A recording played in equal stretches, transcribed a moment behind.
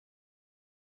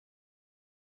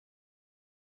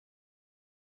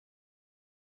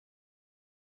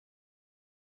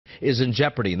is in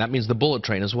jeopardy, and that means the bullet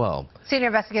train as well. Senior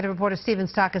investigative reporter Stephen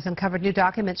Stock has uncovered new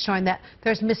documents showing that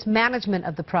there's mismanagement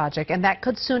of the project, and that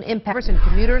could soon impact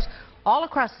commuters all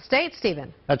across the state,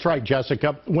 Stephen. That's right,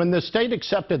 Jessica. When the state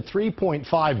accepted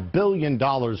 $3.5 billion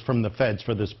from the feds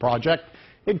for this project,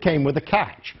 it came with a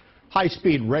catch.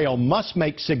 High-speed rail must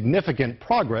make significant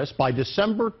progress by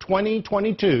December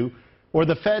 2022, or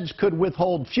the feds could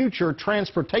withhold future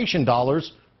transportation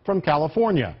dollars from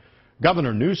California.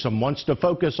 Governor Newsom wants to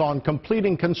focus on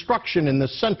completing construction in the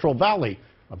Central Valley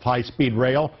of high-speed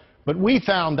rail, but we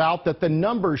found out that the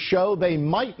numbers show they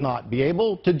might not be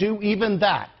able to do even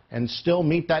that and still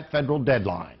meet that federal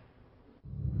deadline.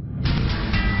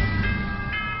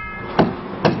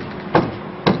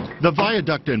 The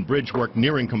viaduct and bridge work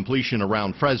nearing completion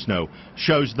around Fresno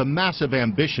shows the massive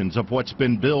ambitions of what's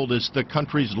been billed as the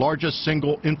country's largest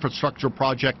single infrastructure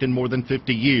project in more than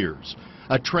 50 years.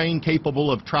 A train capable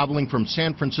of traveling from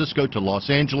San Francisco to Los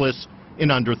Angeles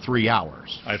in under 3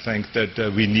 hours. I think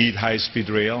that we need high-speed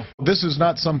rail. This is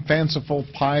not some fanciful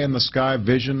pie-in-the-sky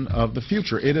vision of the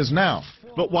future. It is now.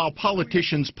 But while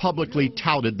politicians publicly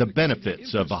touted the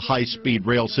benefits of a high-speed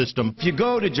rail system, if you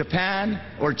go to Japan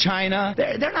or China,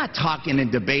 they're not talking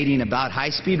and debating about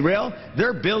high-speed rail.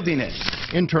 They're building it.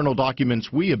 Internal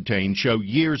documents we obtained show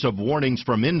years of warnings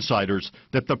from insiders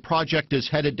that the project is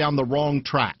headed down the wrong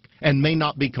track and may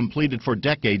not be completed for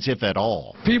decades, if at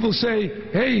all. People say,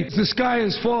 hey, the sky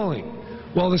is falling.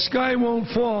 Well, the sky won't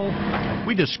fall.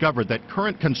 We discovered that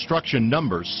current construction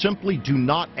numbers simply do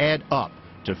not add up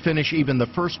to finish even the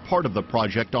first part of the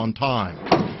project on time.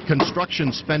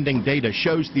 Construction spending data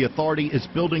shows the authority is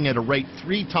building at a rate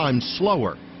 3 times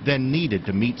slower than needed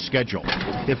to meet schedule.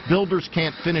 If builders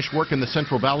can't finish work in the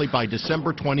Central Valley by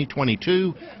December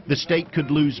 2022, the state could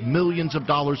lose millions of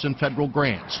dollars in federal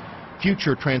grants.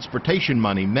 Future transportation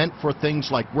money meant for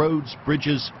things like roads,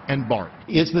 bridges, and BART.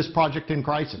 Is this project in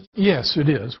crisis? Yes, it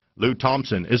is. Lou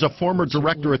Thompson is a former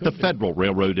director at the Federal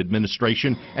Railroad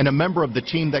Administration and a member of the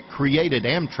team that created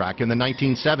Amtrak in the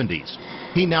 1970s.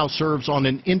 He now serves on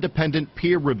an independent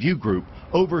peer review group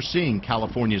overseeing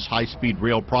California's high-speed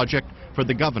rail project for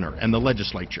the governor and the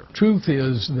legislature. Truth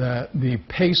is that the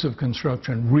pace of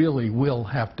construction really will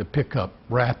have to pick up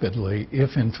rapidly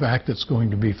if, in fact, it's going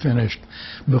to be finished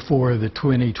before the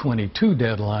 2022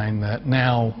 deadline that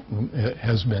now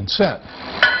has been set.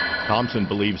 Thompson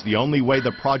believes the only way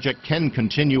the project can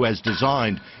continue as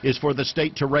designed is for the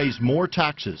state to raise more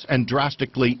taxes and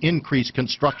drastically increase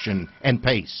construction and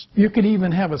pace. You could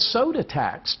even have a soda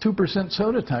tax. 2%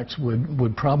 soda tax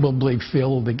would probably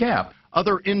fill the gap.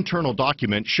 Other internal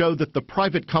documents show that the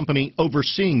private company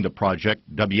overseeing the project,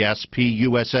 WSP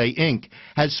USA Inc.,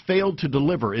 has failed to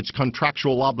deliver its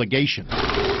contractual obligations.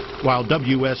 While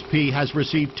WSP has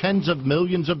received tens of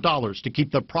millions of dollars to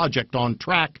keep the project on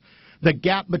track, the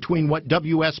gap between what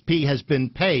WSP has been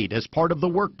paid as part of the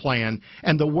work plan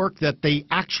and the work that they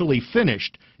actually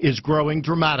finished is growing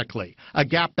dramatically, a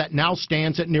gap that now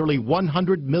stands at nearly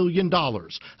 $100 million,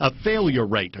 a failure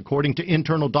rate, according to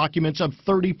internal documents, of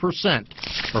 30%.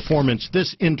 Performance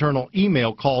this internal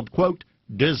email called, quote,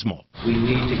 dismal. We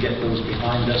need to get those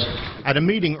behind us. At a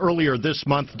meeting earlier this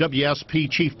month, WSP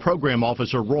Chief Program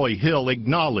Officer Roy Hill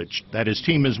acknowledged that his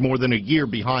team is more than a year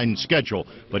behind schedule,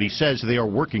 but he says they are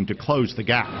working to close the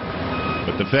gap.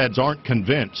 But the feds aren't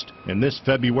convinced. In this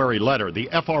February letter, the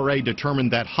FRA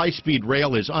determined that high-speed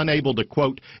rail is unable to,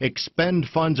 quote, expend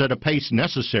funds at a pace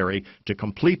necessary to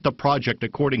complete the project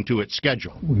according to its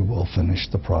schedule. We will finish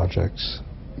the projects.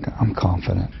 I'm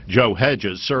confident. Joe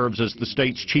Hedges serves as the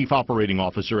state's chief operating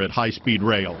officer at high-speed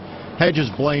rail. Hedges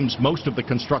blames most of the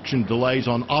construction delays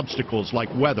on obstacles like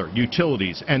weather,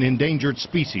 utilities, and endangered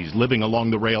species living along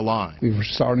the rail line. We're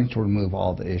starting to remove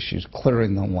all the issues,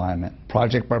 clearing the alignment.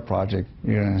 Project by project,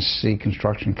 you're going to see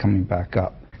construction coming back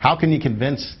up. How can you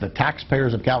convince the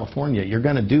taxpayers of California you're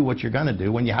going to do what you're going to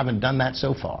do when you haven't done that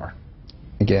so far?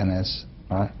 Again,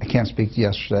 I can't speak to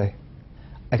yesterday.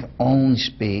 I can only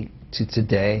speak to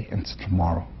today and to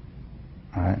tomorrow,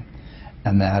 all right?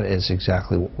 And that is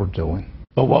exactly what we're doing.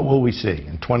 But what will we see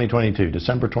in 2022,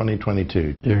 December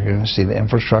 2022? You're going to see the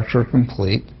infrastructure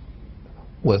complete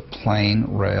with plain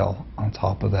rail on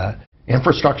top of that.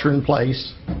 Infrastructure in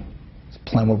place. It's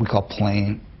plain, what we call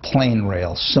plain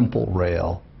rail, simple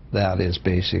rail, that is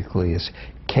basically is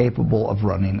capable of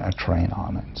running a train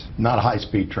on it. Not a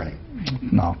high-speed train?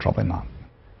 No, probably not.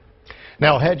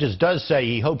 Now, Hedges does say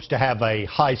he hopes to have a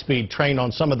high-speed train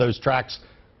on some of those tracks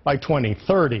by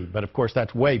 2030, but of course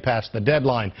that's way past the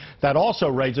deadline. That also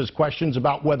raises questions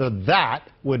about whether that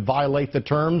would violate the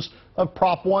terms of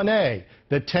Prop 1A,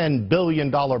 the $10 billion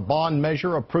bond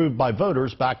measure approved by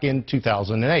voters back in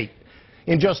 2008.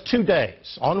 In just 2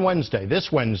 days, on Wednesday, this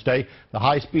Wednesday, the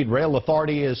High-Speed Rail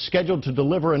Authority is scheduled to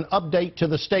deliver an update to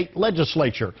the state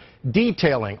legislature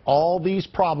detailing all these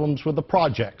problems with the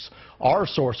projects. Our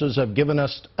sources have given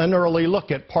us an early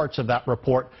look at parts of that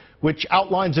report, which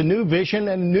outlines a new vision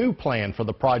and new plan for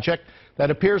the project that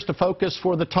appears to focus,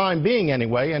 for the time being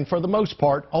anyway, and for the most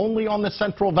part, only on the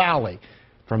Central Valley,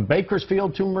 from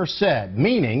Bakersfield to Merced,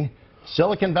 meaning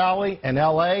Silicon Valley and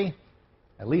L.A.,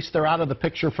 at least they're out of the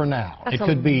picture for now. That's it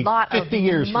could be 50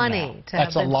 years from now. money to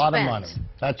That's have a been lot spent. of money.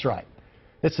 That's right.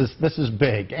 This is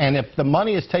big. And if the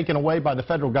money is taken away by the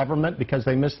federal government because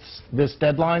they missed this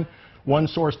deadline, one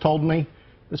source told me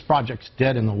this project's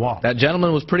dead in the water. That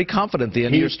gentleman was pretty confident at the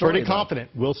end of your story. He's pretty confident.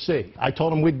 We'll see. I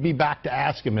told him we'd be back to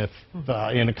ask him if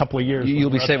in a couple of years. You'll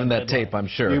be saving that tape, I'm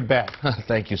sure. You bet.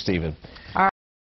 Thank you, Stephen.